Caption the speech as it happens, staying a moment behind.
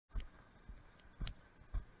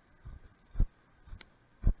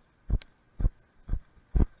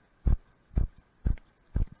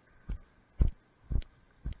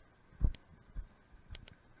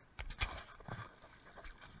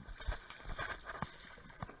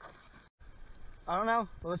I don't know.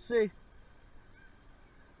 Let's see.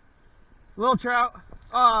 Little trout.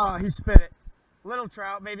 Oh, he spit it. Little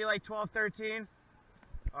trout, maybe like 12, 13.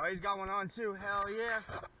 Oh, he's got one on too. Hell yeah.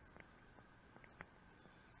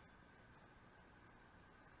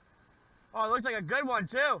 Oh, it looks like a good one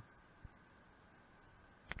too.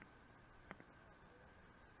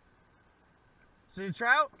 See the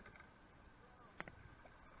trout?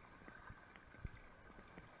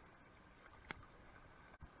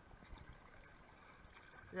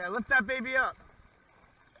 Yeah, lift that baby up.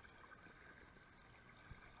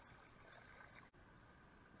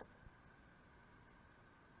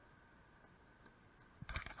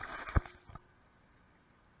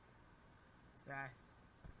 Yeah.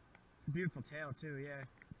 It's a beautiful tail too, yeah.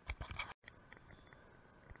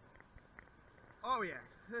 Oh yeah.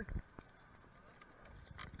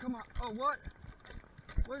 Come on. Oh, what?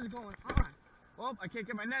 What is going on? Well, I can't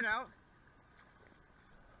get my net out.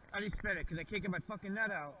 I just spit it because I can't get my fucking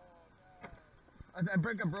net out. I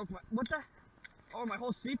broke my... What the... Oh, my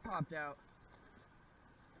whole seat popped out.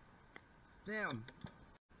 Damn.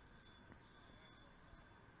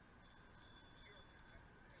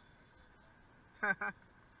 Well,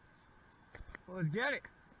 let's get it.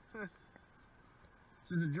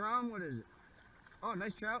 This is a drum. What is it? Oh,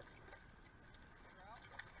 nice trout.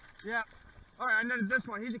 Yeah. Alright, I netted this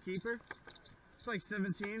one. He's a keeper. It's like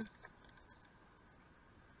 17.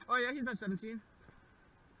 Oh, yeah, he's about 17.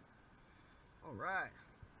 Alright.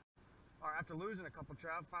 Alright, after losing a couple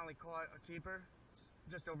trout, finally caught a keeper.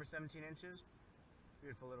 Just over 17 inches.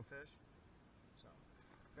 Beautiful little fish. So,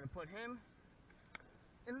 gonna put him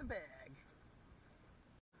in the bag.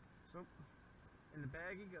 So, in the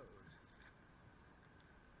bag he goes.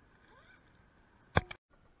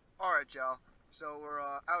 Alright, y'all. So we're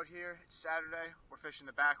out here. It's Saturday. We're fishing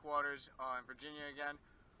the backwaters in Virginia again.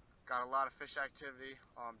 Got a lot of fish activity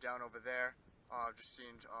down over there. Just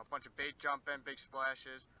seen a bunch of bait jumping, big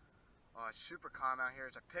splashes. It's super calm out here.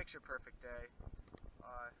 It's a picture perfect day.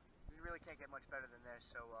 You really can't get much better than this.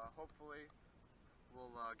 So hopefully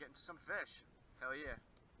we'll get into some fish. Hell yeah.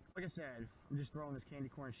 Like I said, I'm just throwing this candy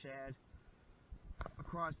corn shad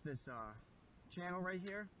across this channel right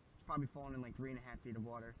here. It's probably falling in like 3.5 feet of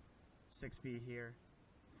water. 6 feet here.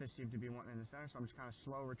 Fish seem to be wanting in the center, so I'm just kind of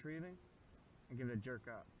slow retrieving and give it a jerk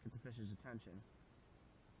up, get the fish's attention.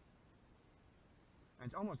 And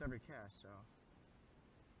it's almost every cast, so.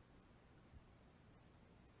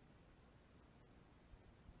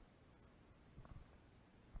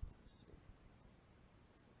 Let's see.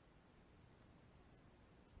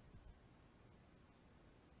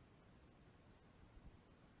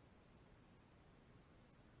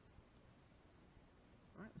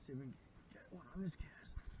 Alright, let's see if we can get one on this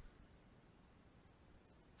cast.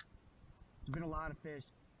 There's been a lot of fish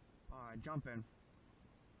jumping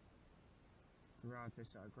throughout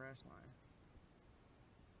this grass line.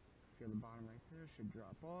 Feel the bottom right there, should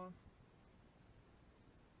drop off.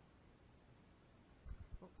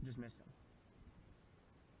 Oh, just missed him.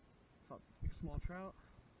 Felt like a small trout.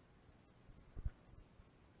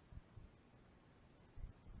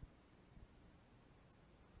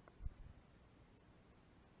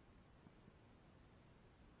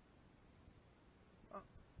 Oh,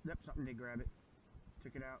 yep, something did grab it.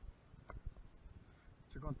 Took it out.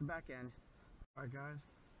 Took off the back end. Alright guys,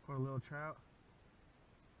 caught a little trout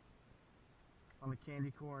on the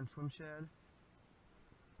candy corn swim shad.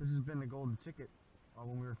 This has been the golden ticket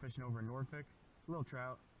when we were fishing over in Norfolk. Little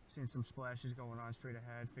trout, seen some splashes going on straight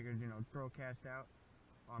ahead. Figured, you know, throw a cast out.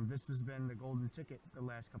 This has been the golden ticket the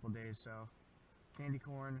last couple days. So, candy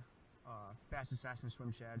corn, Bass Assassin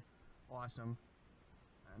swim shad, awesome,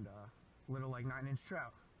 and little like 9-inch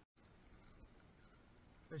trout.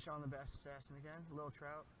 Fish on the Bass Assassin again, little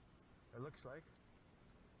trout. It looks like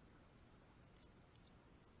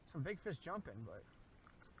some big fish jumping, but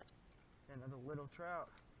another little trout.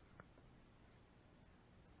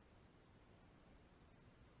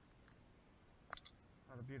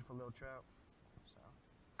 Another beautiful little trout. So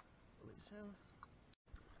release him.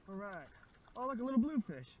 All right. Oh, look, a little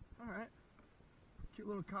bluefish. All right. Cute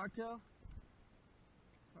little cocktail.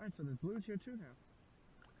 All right, so there's blues here too now.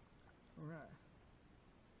 All right.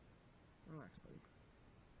 Relax, buddy.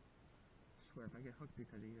 I swear if I get hooked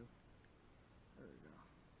because of you. There we go.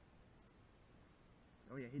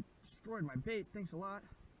 Oh yeah, he destroyed my bait. Thanks a lot.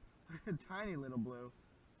 Tiny little blue.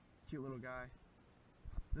 Cute little guy.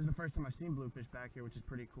 This is the first time I've seen bluefish back here, which is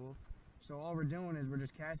pretty cool. So all we're doing is we're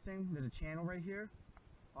just casting. There's a channel right here.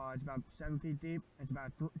 It's about 7 feet deep. It's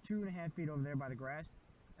about 2.5 feet over there by the grass.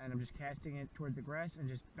 And I'm just casting it towards the grass and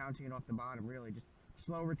just bouncing it off the bottom, really. Just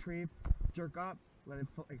slow retrieve, jerk up, let it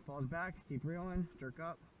falls back, keep reeling, jerk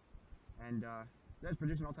up. and that's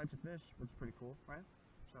producing all types of fish, which is pretty cool, right?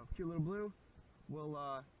 So cute little blue. We'll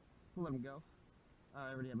let him go.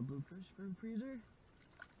 I already have a blue fish for the freezer.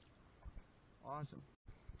 Awesome.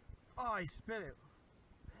 Oh, I spit it.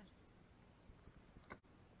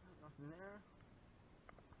 Nothing there.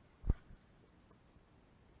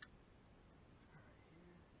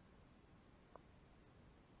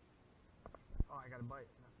 Oh, I got a bite.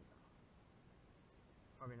 Nothing.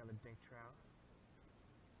 Probably another dink trout.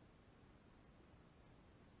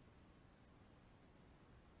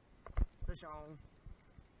 Fish on.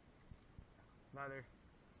 Another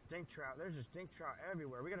dink trout. There's just dink trout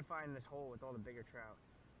everywhere. We gotta find this hole with all the bigger trout.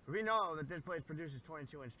 But we know that this place produces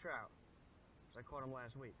 22-inch trout. So I caught them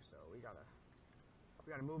last week, so we gotta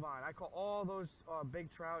move on. I caught all those big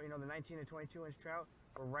trout, you know, the 19 and 22-inch trout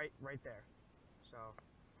were right there. So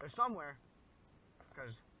they're somewhere,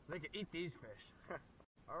 because they could eat these fish.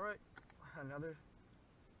 All right, another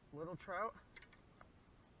little trout.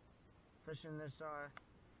 Fishing this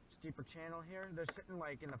steeper channel here. They're sitting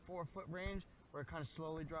like in the 4-foot range where it kind of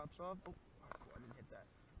slowly drops off. Oh, I didn't hit that.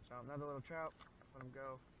 So another little trout. Let him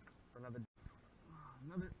go for another.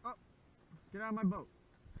 Oh, get out of my boat.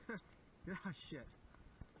 Get out, shit.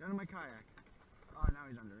 Get out of my kayak. Oh, now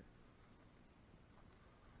he's under it.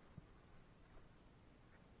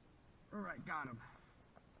 All right, got him.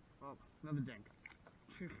 Oh, another dink.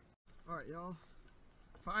 All right, y'all.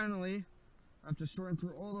 Finally, after sorting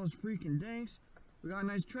through all those freaking dinks, we got a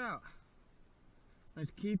nice trout.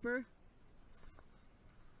 Nice keeper.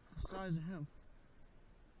 The size of him.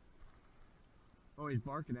 Oh, he's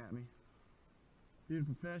barking at me.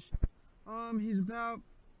 Beautiful fish. He's about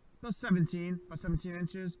 17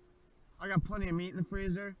 inches. I got plenty of meat in the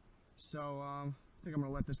freezer, so I think I'm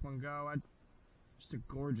gonna let this one go. Just a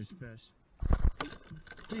gorgeous fish.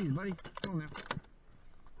 Jeez, buddy, come on now.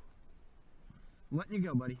 I'm letting you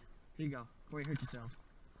go, buddy. Here you go, before you hurt yourself.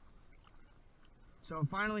 So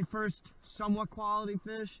finally, first somewhat quality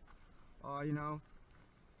fish, you know.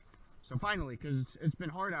 So finally, because it's been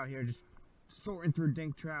hard out here, just sorting through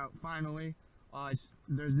dink trout. Finally,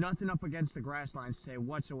 there's nothing up against the grass lines today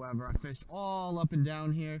whatsoever. I fished all up and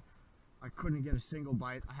down here. I couldn't get a single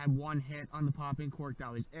bite. I had one hit on the popping cork.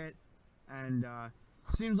 That was it. And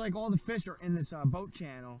seems like all the fish are in this boat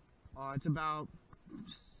channel. It's about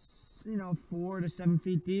 4 to 7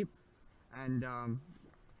 feet deep, and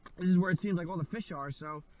this is where it seems like all the fish are.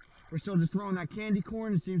 So we're still just throwing that candy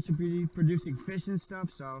corn. It seems to be producing fish and stuff.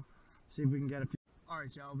 So see if we can get a few. All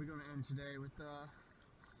right, y'all. We're gonna end today with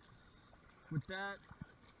that.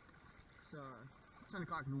 It's 10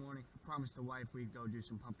 o'clock in the morning. I promised the wife we'd go do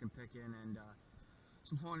some pumpkin picking and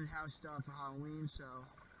some haunted house stuff for Halloween. So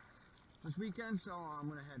this weekend, so I'm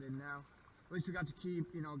gonna head in now. At least we got to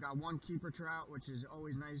keep, got one keeper trout, which is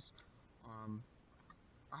always nice.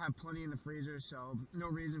 I have plenty in the freezer, so no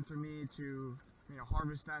reason for me to,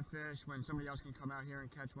 harvest that fish when somebody else can come out here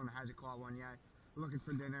and catch one that hasn't caught one yet. We're looking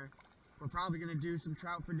for dinner. We're probably gonna do some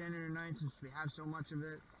trout for dinner tonight since we have so much of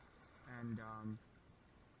it. And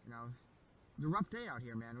it was a rough day out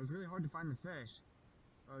here, man. It was really hard to find the fish.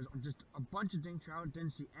 It was just a bunch of dink trout.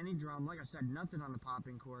 Didn't see any drum. Like I said, nothing on the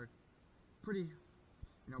popping cork. Pretty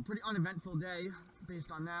uneventful day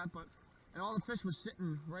based on that. And all the fish was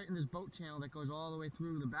sitting right in this boat channel that goes all the way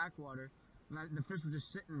through the backwater. And the fish were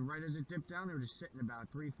just sitting right as it dipped down. They were just sitting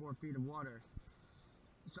about 3-4 feet of water.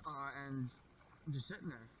 So, and just sitting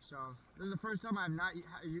there. So this is the first time I've not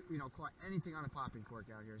caught anything on a popping cork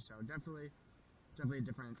out here. So definitely a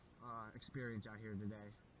different experience out here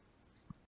today.